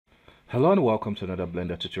Hello and welcome to another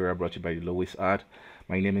Blender tutorial brought to you by Lois Art.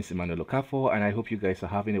 My name is Emmanuel Okafo and I hope you guys are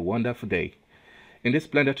having a wonderful day. In this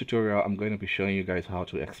Blender tutorial, I'm going to be showing you guys how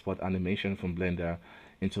to export animation from Blender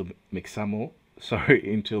into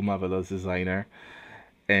into Marvelous Designer,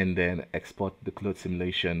 and then export the cloth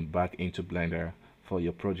simulation back into Blender for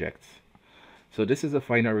your projects. So this is the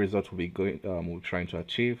final result we're trying to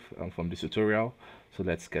achieve from this tutorial. So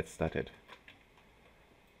let's get started.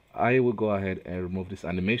 I will go ahead and remove this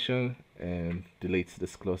animation and delete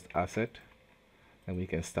this closed asset, and we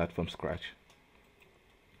can start from scratch.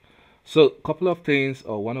 So a couple of things,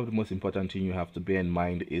 or one of the most important thing you have to bear in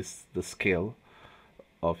mind is the scale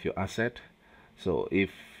of your asset. So if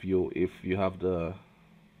you have the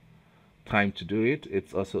time to do it,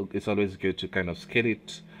 it's always good to kind of scale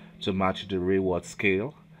it to match the real world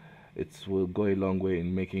scale. It will go a long way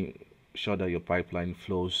in making sure that your pipeline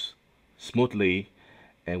flows smoothly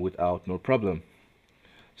and without no problem.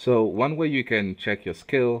 So one way you can check your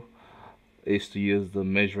scale is to use the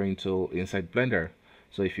measuring tool inside Blender.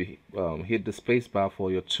 So if you hit the space bar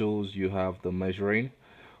for your tools, you have the measuring,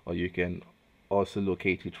 or you can also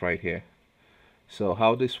locate it right here. So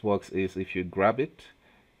how this works is if you grab it,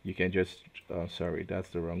 you can just sorry, that's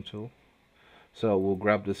the wrong tool. So we'll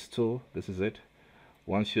grab this tool. This is it.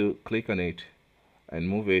 Once you click on it and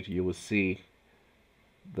move it, you will see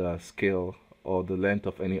the scale or the length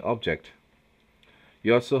of any object.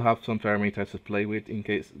 You also have some parameters to play with in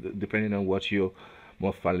case, depending on what you're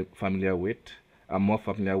more familiar with. I'm more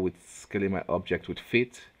familiar with scaling my object with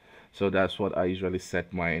feet, so that's what I usually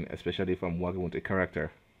set mine, especially if I'm working with a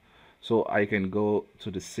character. So I can go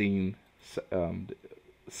to the scene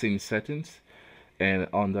settings, and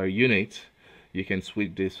under unit you can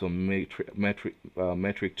switch this from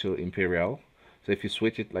metric to imperial. So if you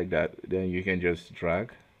switch it like that, then you can just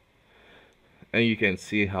drag and you can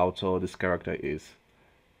see how tall this character is.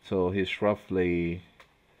 So he's roughly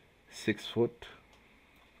 6 foot.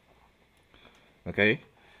 Okay,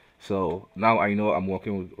 so now I know I'm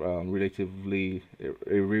working with relatively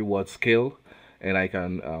a real-world scale, and I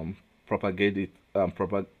can propagate it,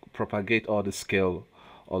 propagate all the scale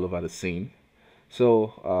all over the scene.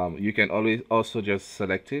 So you can always also just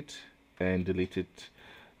select it and delete it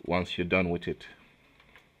once you're done with it.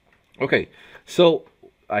 Okay, so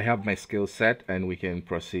I have my skill set, and we can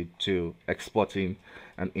proceed to exporting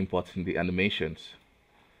and importing the animations.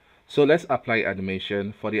 So let's apply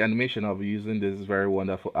animation. For the animation, I'll be using this very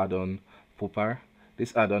wonderful add-on, Pupa.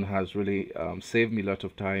 This add-on has really saved me a lot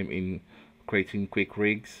of time in creating quick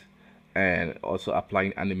rigs and also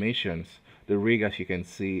applying animations. The rig, as you can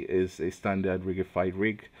see, is a standard rigified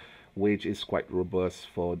rig, which is quite robust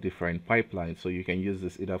for different pipelines. So you can use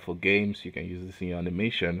this either for games, you can use this in your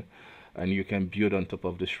animation, and you can build on top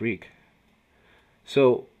of this rig.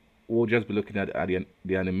 So we'll just be looking at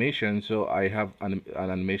the animation. So I have an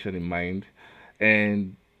animation in mind,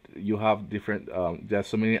 and you have different there are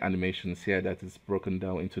so many animations here that is broken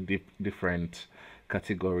down into different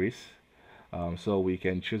categories. So we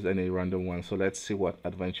can choose any random one. So let's see what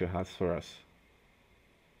adventure has for us.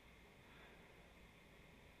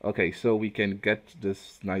 Okay, so we can get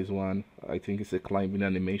this nice one. I think it's a climbing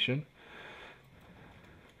animation.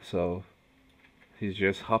 So he's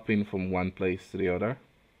just hopping from one place to the other.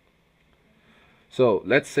 So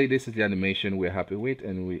let's say this is the animation we're happy with,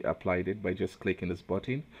 and we applied it by just clicking this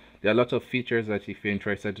button. There are a lot of features that if you're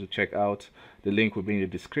interested to check out, the link will be in the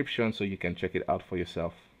description so you can check it out for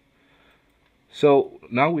yourself. So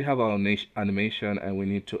now we have our animation, and we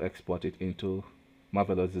need to export it into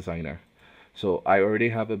Marvelous Designer. So I already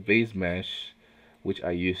have a base mesh which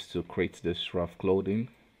I used to create this rough clothing.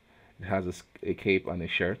 It has a cape and a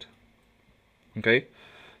shirt. Okay,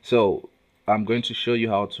 so I'm going to show you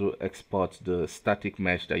how to export the static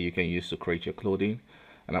mesh that you can use to create your clothing,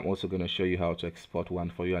 and I'm also going to show you how to export one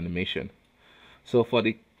for your animation. So for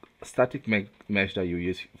the static mesh that you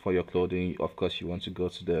use for your clothing, of course you want to go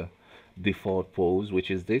to the default pose, which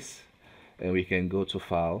is this, and we can go to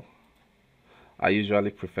file. I usually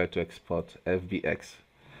prefer to export Vfx.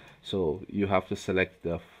 So you have to select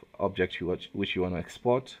the object which you want to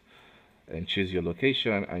export, and choose your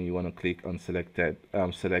location, and you want to click on selected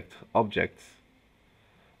selected object,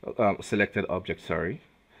 sorry,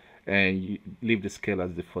 and you leave the scale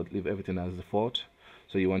as default, leave everything as default.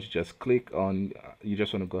 So you want to just click on, you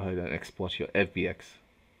just want to go ahead and export your Vfx.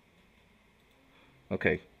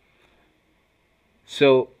 Okay,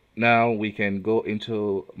 so now we can go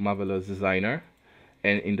into Marvelous Designer,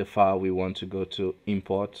 and in the file we want to go to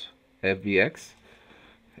import Vfx,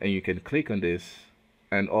 and you can click on this,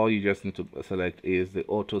 and all you just need to select is the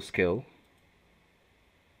auto scale.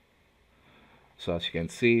 So as you can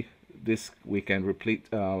see, this we can repeat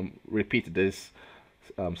this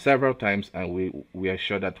several times, and we are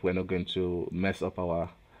sure that we're not going to mess up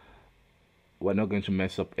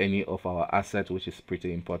any of our assets, which is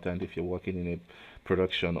pretty important if you're working in a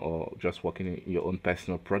production or just working in your own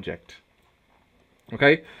personal project.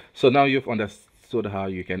 Okay, so now you've understood how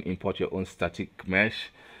you can import your own static mesh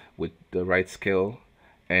with the right scale,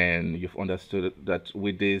 and you've understood that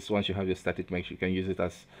with this, once you have your static mesh, you can use it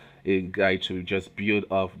as a guide to just build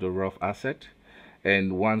off the rough asset.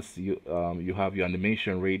 And once you have your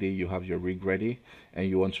animation ready, you have your rig ready, and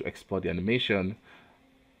you want to export the animation,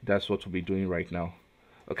 that's what we'll be doing right now.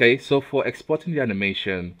 Okay, so for exporting the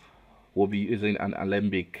animation, we'll be using an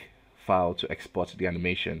Alembic file to export the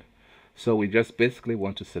animation. So we just basically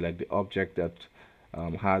want to select the object that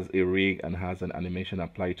has a rig and has an animation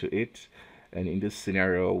applied to it. And in this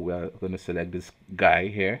scenario, we're going to select this guy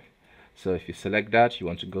here. So if you select that, you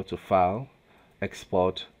want to go to File,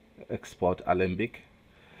 Export, Export Alembic.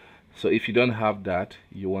 So if you don't have that,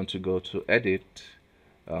 you want to go to Edit,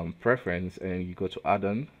 Preference, and you go to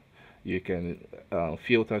Add-on. You can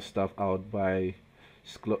filter stuff out by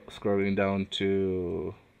scrolling down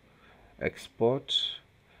to Export.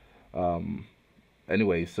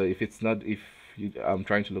 Anyway, so if it's not, I'm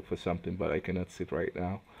trying to look for something, but I cannot see it right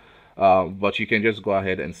now. But you can just go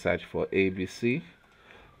ahead and search for ABC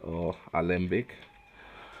or Alembic.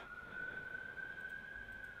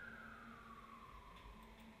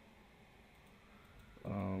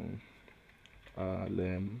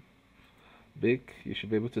 Alembic, you should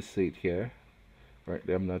be able to see it here. Right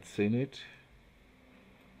there, I'm not seeing it.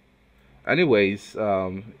 Anyways,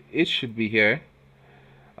 it should be here.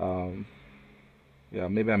 Yeah,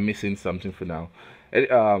 maybe I'm missing something for now.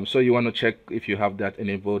 So you want to check if you have that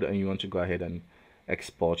enabled, and you want to go ahead and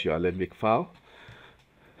export your Alembic file.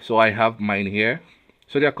 So I have mine here.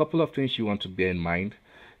 So there are a couple of things you want to bear in mind.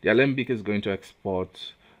 The Alembic is going to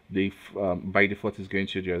export the by default is going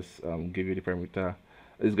to just give you the parameter.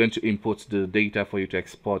 It's going to input the data for you to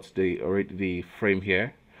export the frame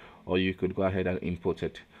here, or you could go ahead and input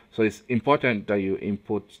it. So it's important that you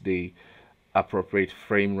input the appropriate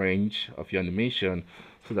frame range of your animation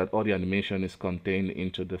so that all the animation is contained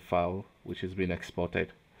into the file which is being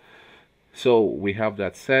exported. So we have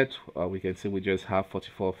that set. We can see we just have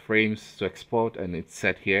 44 frames to export, and it's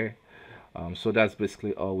set here. So that's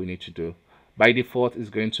basically all we need to do. By default, it's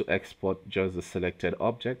going to export just the selected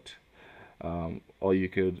object, or you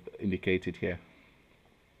could indicate it here.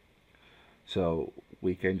 So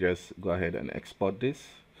we can just go ahead and export this,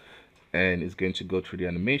 and it's going to go through the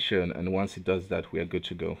animation, and once it does that, we are good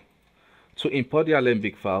to go. To import the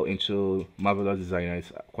Alembic file into Marvelous Designer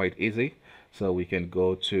is quite easy. So we can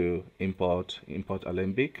go to import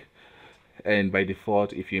Alembic, and by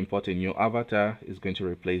default, if you import a new avatar, it's going to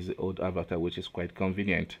replace the old avatar, which is quite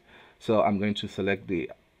convenient. So I'm going to select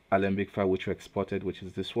the Alembic file which we exported, which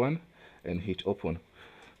is this one, and hit open.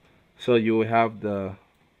 So you will have the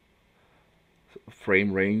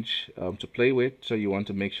frame range to play with. So you want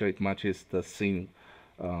to make sure it matches the scene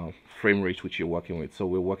frame rate which you're working with. So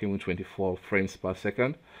we're working with 24 frames per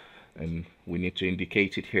second, and we need to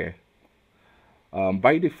indicate it here.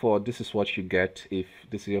 By default, this is what you get if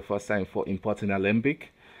this is your first time for importing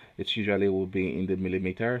Alembic. It usually will be in the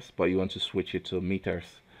millimeters, but you want to switch it to meters.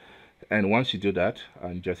 And once you do that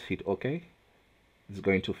and just hit OK, it's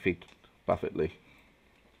going to fit perfectly.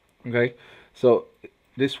 Okay, so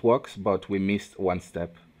this works, but we missed one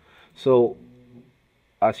step. So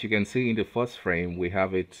as you can see in the first frame, we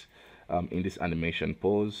have it in this animation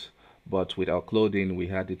pose, but with our clothing, we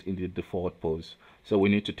had it in the default pose. So we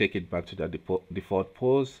need to take it back to that default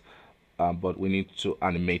pose, but we need to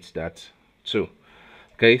animate that too.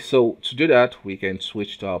 Okay, so to do that, we can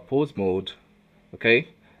switch to our pose mode, okay,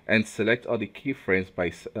 and select all the keyframes by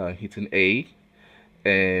hitting A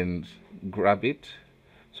and grab it.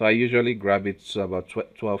 So I usually grab it to about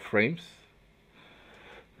 12 frames.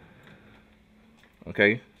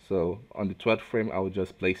 Okay, so on the 12th frame, I will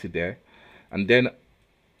just place it there, and then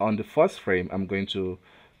on the first frame, I'm going to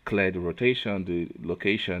clear the rotation, the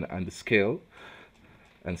location, and the scale,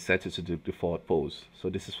 and set it to the default pose. So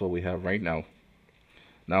this is what we have right now.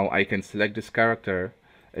 Now I can select this character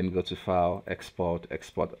and go to File, Export,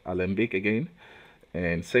 Export Alembic again,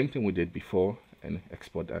 and same thing we did before, and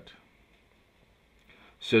export that.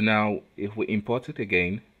 So now if we import it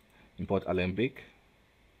again, import Alembic,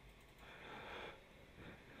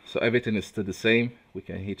 so everything is still the same, we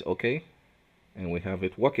can hit OK, and we have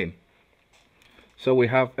it working. So we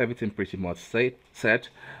have everything pretty much set,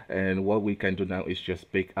 and what we can do now is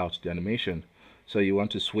just bake out the animation. So you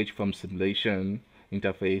want to switch from simulation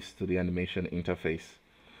interface to the animation interface.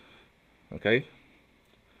 Okay,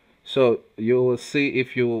 So you will see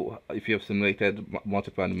if you have simulated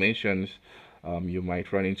multiple animations, you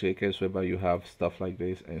might run into a case whereby you have stuff like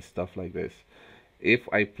this and stuff like this. If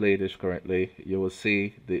I play this currently, you will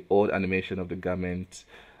see the old animation of the garment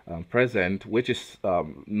present, which is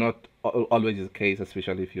not always the case,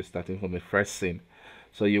 especially if you're starting from a fresh scene.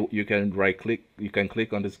 So you can right click, you can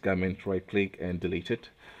click on this garment, right click and delete it,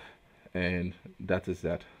 and that is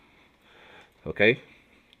that. Okay,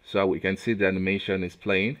 so we can see the animation is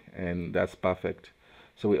playing, and that's perfect.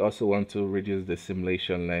 So we also want to reduce the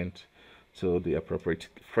simulation length to the appropriate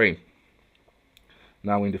frame.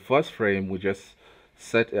 Now in the first frame, we just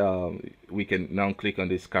set we can now click on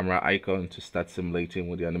this camera icon to start simulating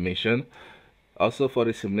with the animation. Also, for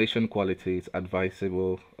the simulation quality, it's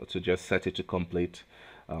advisable to just set it to complete,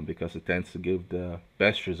 because it tends to give the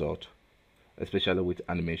best result, especially with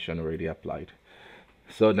animation already applied.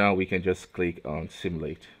 So now we can just click on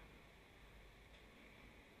simulate.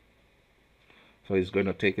 So it's going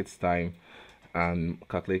to take its time and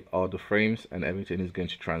calculate all the frames, and everything is going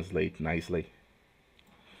to translate nicely.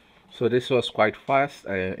 So this was quite fast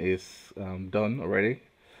and is done already,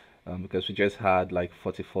 because we just had like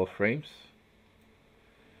 44 frames.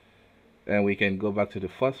 And we can go back to the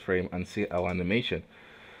first frame and see our animation.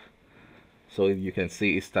 So you can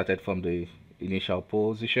see it started from the initial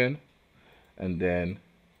position, and then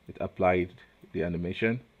it applied the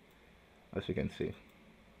animation, as you can see.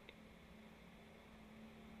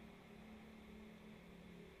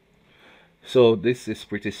 So this is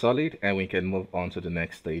pretty solid, and we can move on to the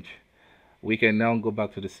next stage. We can now go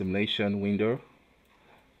back to the simulation window,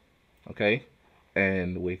 okay,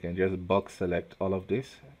 and we can just box select all of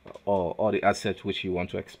this, or all the assets which you want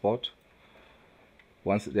to export.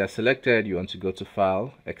 Once they are selected, you want to go to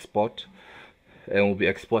File, Export, and we'll be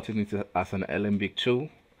exporting it as an Alembic tool.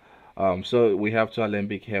 So we have two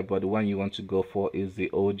Alembic here, but the one you want to go for is the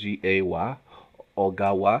OGAWA or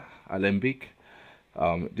GAWA Alembic.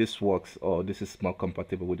 This works, or this is more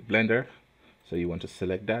compatible with Blender, so you want to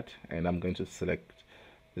select that, and I'm going to select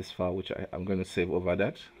this file, which I'm going to save over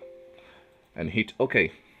that, and hit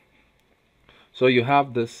OK. So you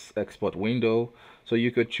have this export window, so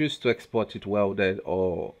you could choose to export it welded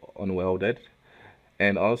or unwelded,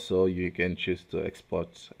 and also you can choose to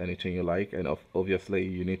export anything you like, and obviously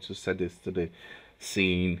you need to set this to the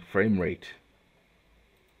scene frame rate.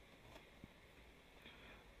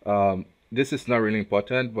 This is not really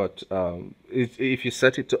important, but if you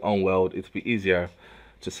set it to unweld, it'll be easier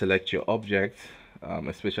to select your objects,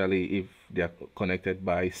 especially if they are connected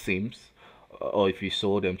by seams, or if you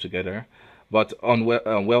sew them together. But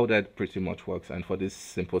welded pretty much works, and for this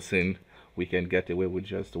simple scene we can get away with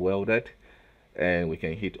just welded, and we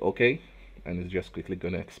can hit OK, and it's just quickly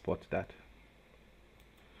going to export that.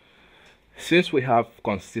 Since we have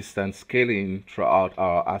consistent scaling throughout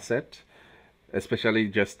our asset, especially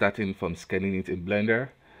just starting from scaling it in Blender,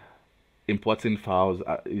 importing files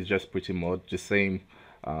is just pretty much the same,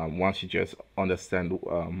 once you just understand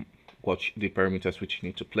what the parameters which you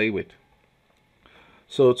need to play with.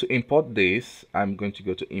 So to import this, I'm going to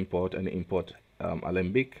go to import and import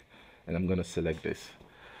Alembic, and I'm going to select this.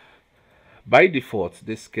 By default,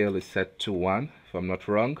 this scale is set to 1 if I'm not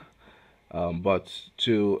wrong, but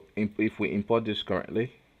if we import this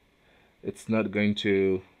currently, it's not going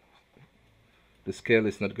to, the scale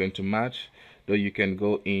is not going to match, though you can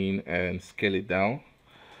go in and scale it down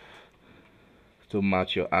to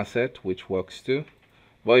match your asset, which works too.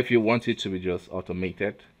 But if you want it to be just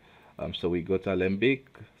automated, so we go to Alembic.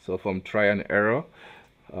 So from try and error,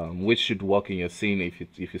 which should work in your scene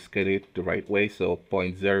if you scale it the right way, so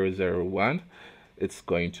 0.001, it's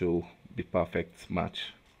going to be perfect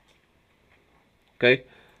match. Okay,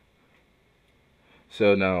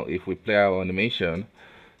 so now if we play our animation,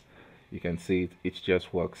 you can see it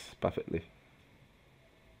just works perfectly.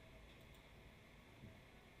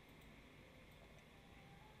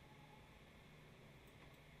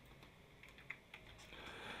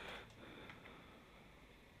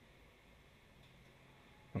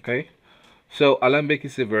 Okay, so Alembic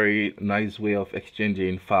is a very nice way of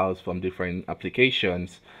exchanging files from different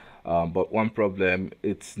applications, but one problem,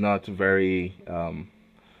 it's not very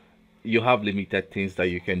you have limited things that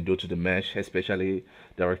you can do to the mesh, especially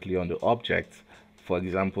directly on the object. For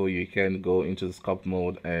example, you can go into the sculpt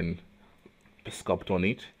mode and sculpt on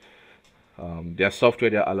it. There's software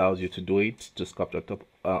that allows you to do it, to sculpt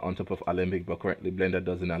on top of Alembic, but currently Blender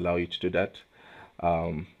doesn't allow you to do that.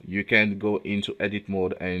 You can go into edit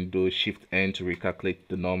mode and do Shift N to recalculate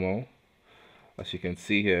the normal. As you can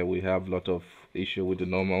see here, we have a lot of issue with the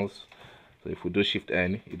normals. So if we do Shift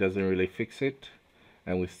N, it doesn't really fix it,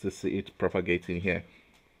 and we still see it propagating here.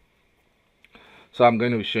 So I'm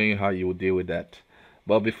going to be showing you how you will deal with that.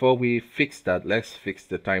 But before we fix that, let's fix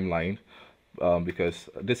the timeline, because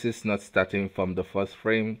this is not starting from the first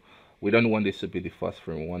frame. We don't want this to be the first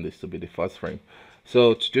frame, we want this to be the first frame.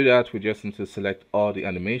 So to do that, we just need to select all the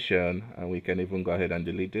animation, and we can even go ahead and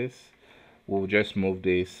delete this. We'll just move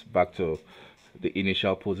this back to the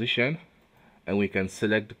initial position, and we can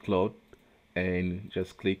select the cloud and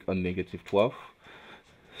just click on -12.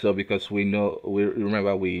 So because we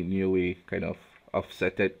remember we knew we kind of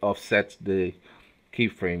offset the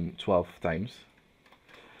keyframe 12 times,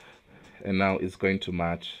 and now it's going to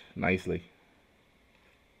match nicely.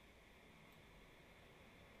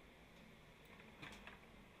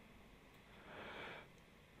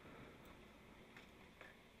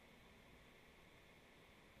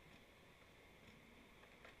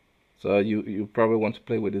 So you probably want to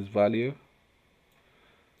play with this value.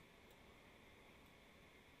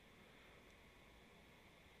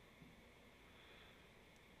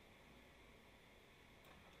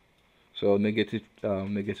 So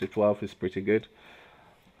 -12 is pretty good.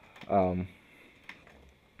 So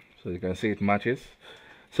you can see it matches.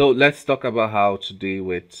 So let's talk about how to deal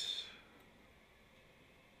with,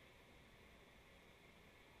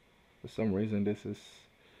 for some reason this is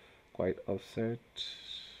quite offset.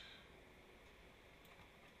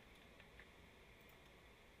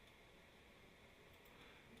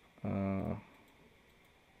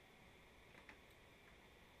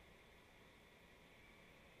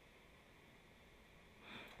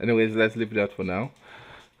 Anyways, let's leave that for now.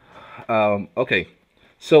 Okay,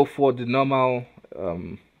 so for the normal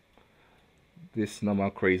this normal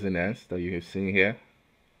craziness that you're seeing here,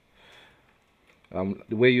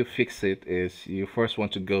 the way you fix it is you first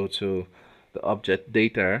want to go to the object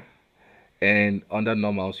data, and under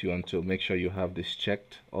normals you want to make sure you have this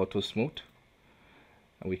checked, auto smooth,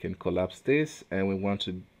 and we can collapse this, and we want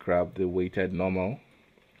to grab the weighted normal.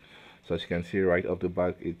 So as you can see right off the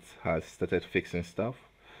back, it has started fixing stuff.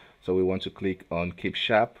 So we want to click on keep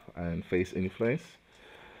sharp and face influence,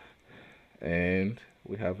 and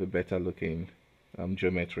we have a better looking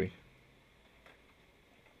geometry.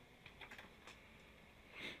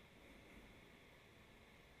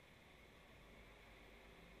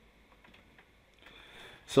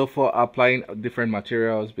 So for applying different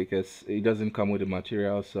materials, because it doesn't come with the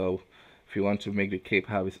material, so if you want to make the cape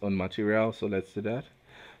have its own material, so let's do that.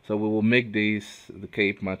 So we will make this the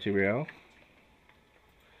cape material,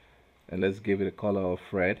 and let's give it a color of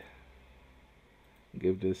red,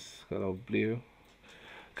 give this color of blue.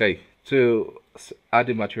 Okay, to add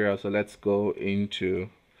the material, so let's go into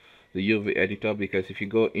the UV editor, because if you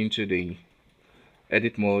go into the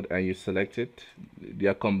edit mode and you select it, they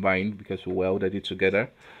are combined because we welded it together.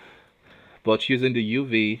 But using the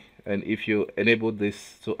UV, and if you enable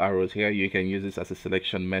these two arrows here, you can use this as a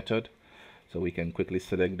selection method. So we can quickly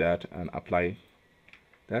select that and apply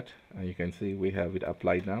that, and you can see we have it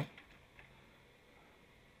applied now.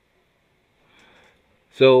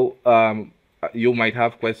 So you might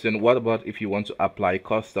have question, what about if you want to apply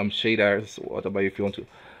custom shaders? What about if you want to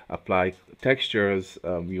apply textures?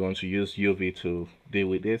 You want to use UV to deal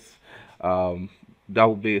with this? That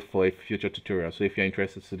will be for a future tutorial. So if you're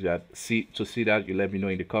interested to see that, you let me know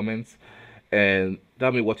in the comments, and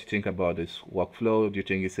tell me what you think about this workflow. Do you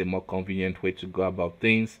think it's a more convenient way to go about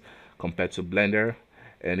things compared to Blender?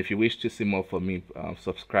 And if you wish to see more from me,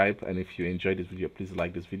 subscribe, and if you enjoyed this video, please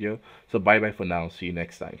like this video. So bye bye for now, see you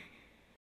next time.